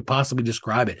way you could possibly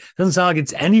describe it. Doesn't sound like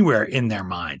it's anywhere in their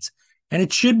minds. And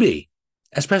it should be,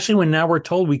 especially when now we're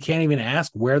told we can't even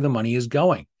ask where the money is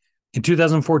going. In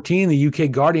 2014, the UK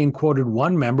Guardian quoted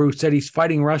one member who said he's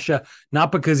fighting Russia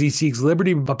not because he seeks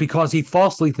liberty, but because he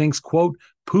falsely thinks, quote,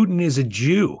 Putin is a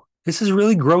Jew. This is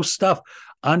really gross stuff.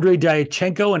 Andrei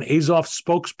Dyachenko, an Azov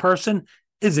spokesperson,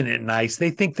 isn't it nice?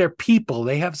 They think they're people.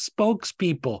 They have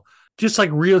spokespeople, just like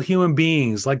real human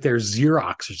beings, like they're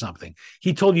Xerox or something.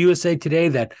 He told USA Today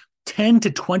that 10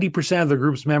 to 20% of the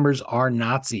group's members are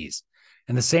Nazis.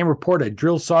 And the same report, a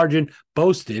drill sergeant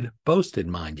boasted,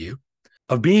 mind you,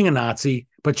 of being a Nazi,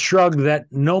 but shrugged that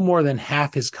no more than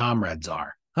half his comrades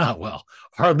are. Ah, well,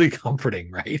 hardly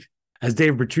comforting, right? As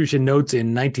Dave Bertrusha notes,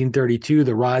 in 1932,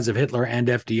 the rise of Hitler and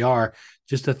FDR,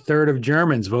 just a third of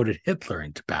Germans voted Hitler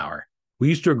into power. We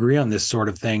used to agree on this sort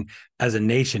of thing as a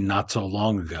nation not so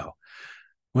long ago.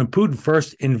 When Putin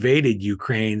first invaded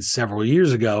Ukraine several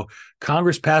years ago,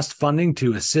 Congress passed funding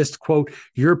to assist, quote,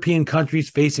 European countries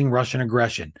facing Russian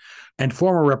aggression. And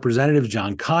former Representatives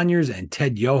John Conyers and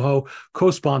Ted Yoho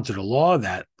co-sponsored a law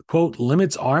that, quote,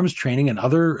 limits arms training and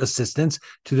other assistance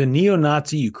to the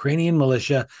neo-Nazi Ukrainian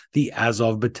militia, the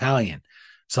Azov Battalion.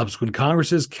 Subsequent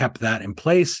Congresses kept that in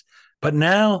place. But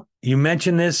now you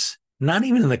mention this, not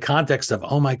even in the context of,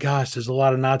 oh my gosh, there's a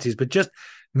lot of Nazis, but just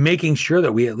making sure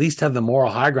that we at least have the moral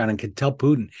high ground and can tell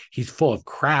Putin he's full of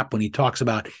crap when he talks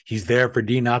about he's there for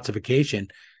denazification.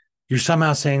 You're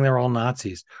somehow saying they're all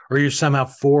Nazis, or you're somehow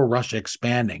for Russia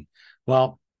expanding.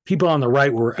 Well, people on the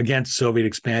right were against Soviet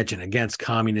expansion, against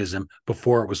communism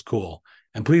before it was cool.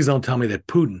 And please don't tell me that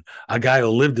Putin, a guy who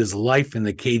lived his life in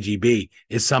the KGB,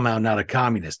 is somehow not a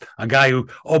communist, a guy who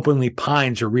openly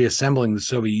pines for reassembling the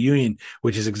Soviet Union,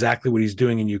 which is exactly what he's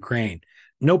doing in Ukraine.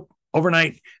 Nope.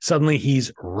 Overnight, suddenly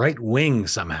he's right-wing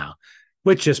somehow,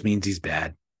 which just means he's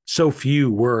bad. So few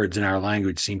words in our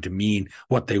language seem to mean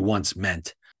what they once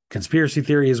meant. Conspiracy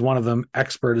theory is one of them.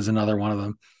 Expert is another one of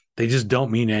them. They just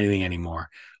don't mean anything anymore.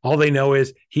 All they know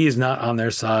is he is not on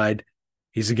their side.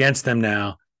 He's against them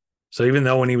now. So even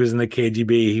though when he was in the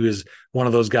KGB, he was one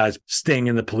of those guys, Sting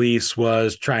and the Police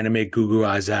was trying to make goo-goo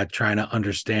eyes at, trying to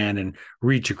understand and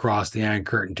reach across the Iron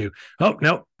Curtain to, oh,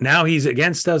 no, now he's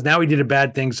against us. Now he did a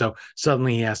bad thing. So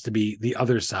suddenly he has to be the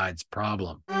other side's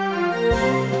problem.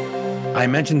 I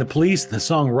mentioned the Police, the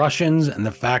song Russians, and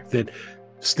the fact that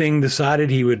Sting decided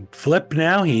he would flip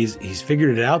now. He's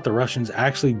figured it out. The Russians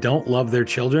actually don't love their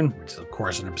children, which is, of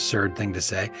course, an absurd thing to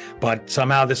say. But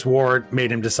somehow this war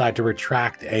made him decide to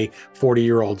retract a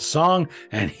 40-year-old song,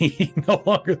 and he no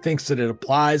longer thinks that it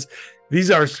applies. These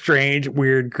are strange,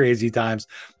 weird, crazy times.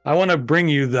 I want to bring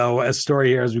you, though, a story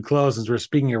here as we close, since we're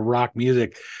speaking of rock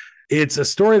music. It's a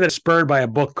story that's spurred by a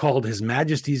book called His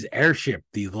Majesty's Airship,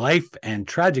 The Life and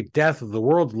Tragic Death of the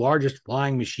World's Largest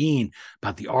Flying Machine,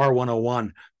 about the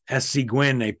R-101. S.C.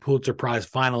 Gwynn, a Pulitzer Prize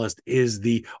finalist, is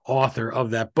the author of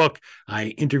that book.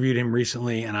 I interviewed him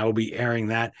recently, and I will be airing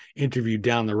that interview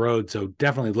down the road, so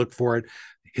definitely look for it.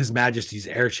 His Majesty's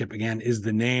Airship, again, is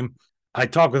the name. I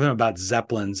talked with him about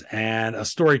Zeppelins, and a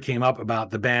story came up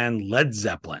about the band Led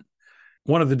Zeppelin.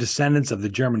 One of the descendants of the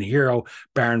German hero,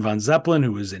 Baron von Zeppelin,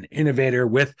 who was an innovator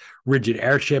with rigid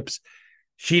airships,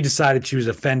 she decided she was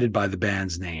offended by the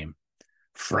band's name.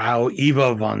 Frau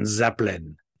Eva von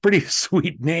Zeppelin. Pretty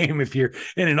sweet name if you're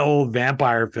in an old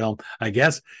vampire film, I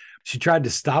guess. She tried to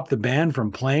stop the band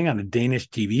from playing on a Danish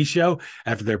TV show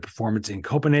after their performance in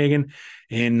Copenhagen.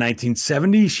 In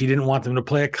 1970, she didn't want them to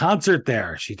play a concert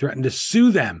there. She threatened to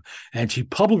sue them, and she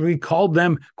publicly called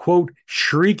them, quote,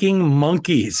 shrieking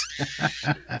monkeys.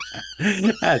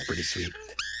 That's pretty sweet.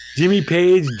 Jimmy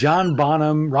Page, John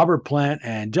Bonham, Robert Plant,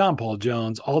 and John Paul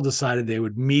Jones all decided they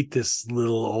would meet this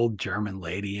little old German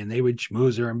lady, and they would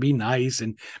schmooze her and be nice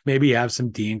and maybe have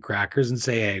some tea and crackers and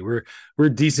say, hey, we're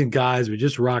decent guys. We're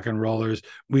just rock and rollers.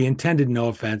 We intended no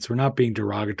offense. We're not being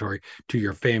derogatory to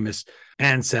your famous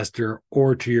ancestor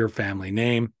or to your family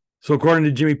name. So according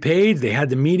to Jimmy Page, they had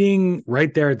the meeting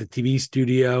right there at the TV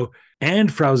studio, and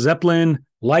Frau Zeppelin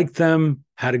liked them,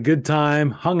 had a good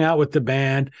time, hung out with the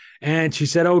band, and she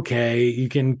said, okay, you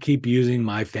can keep using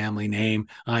my family name.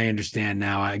 I understand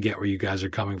now. I get where you guys are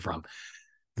coming from.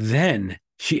 Then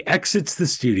she exits the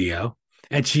studio,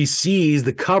 and she sees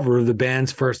the cover of the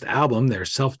band's first album, their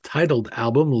self-titled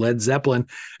album, Led Zeppelin,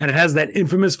 and it has that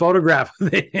infamous photograph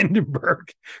of the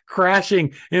Hindenburg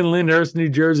crashing in Lyndhurst, New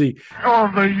Jersey.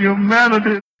 Oh, the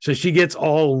humanity. So she gets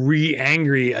all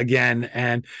re-angry again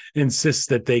and insists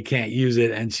that they can't use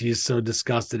it, and she is so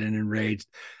disgusted and enraged.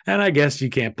 And I guess you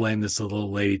can't blame this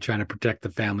little lady trying to protect the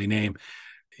family name.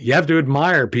 You have to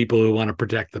admire people who want to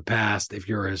protect the past if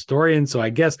you're a historian. So I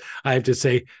guess I have to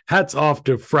say hats off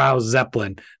to Frau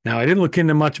Zeppelin. Now, I didn't look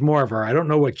into much more of her. I don't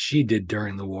know what she did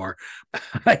during the war.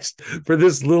 For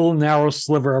this little narrow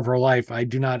sliver of her life, I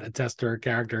do not attest to her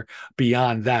character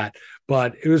beyond that.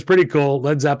 But it was pretty cool.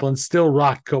 Led Zeppelin still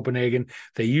rocked Copenhagen.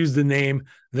 They used the name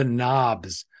The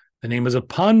Knobs. The name was a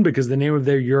pun because the name of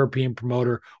their European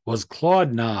promoter was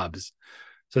Claude Knobs.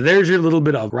 So there's your little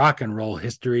bit of rock and roll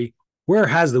history. Where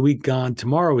has the week gone?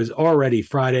 Tomorrow is already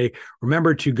Friday.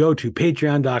 Remember to go to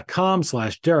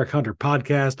patreon.com/Derek Hunter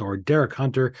podcast or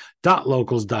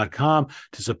DerekHunter.locals.com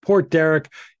to support Derek.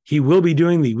 He will be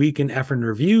doing the Week in Effin'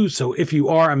 Review. So if you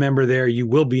are a member there, you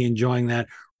will be enjoying that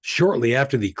shortly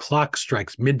after the clock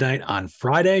strikes midnight on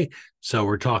Friday. So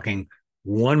we're talking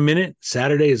 1 minute.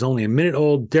 Saturday is only a minute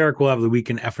old. Derek will have the Week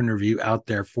in Effin' Review out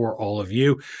there for all of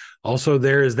you. Also,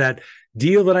 there is that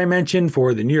deal that I mentioned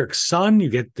for the New York Sun. You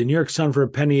get the New York Sun for a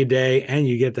penny a day, and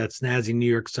you get that snazzy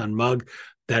New York Sun mug.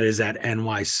 That is at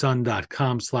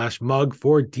nysun.com/mug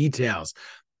for details.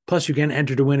 Plus, you can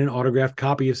enter to win an autographed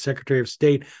copy of Secretary of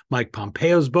State Mike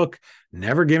Pompeo's book,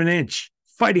 Never Give an Inch,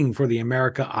 Fighting for the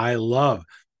America I Love.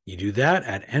 You do that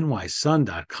at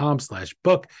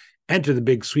nysun.com/book. Enter the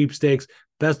big sweepstakes.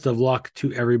 Best of luck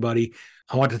to everybody.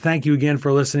 I want to thank you again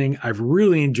for listening. I've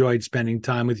really enjoyed spending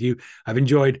time with you. I've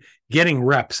enjoyed getting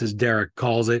reps, as Derek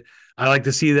calls it. I like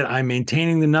to see that I'm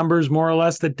maintaining the numbers more or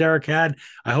less that Derek had.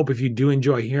 I hope if you do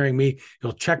enjoy hearing me,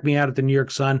 you'll check me out at the New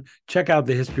York Sun, check out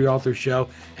the History Author Show,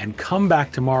 and come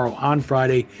back tomorrow on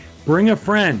Friday. Bring a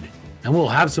friend, and we'll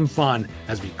have some fun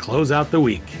as we close out the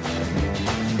week.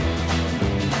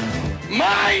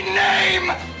 My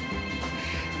name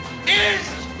is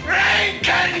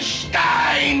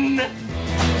Frankenstein!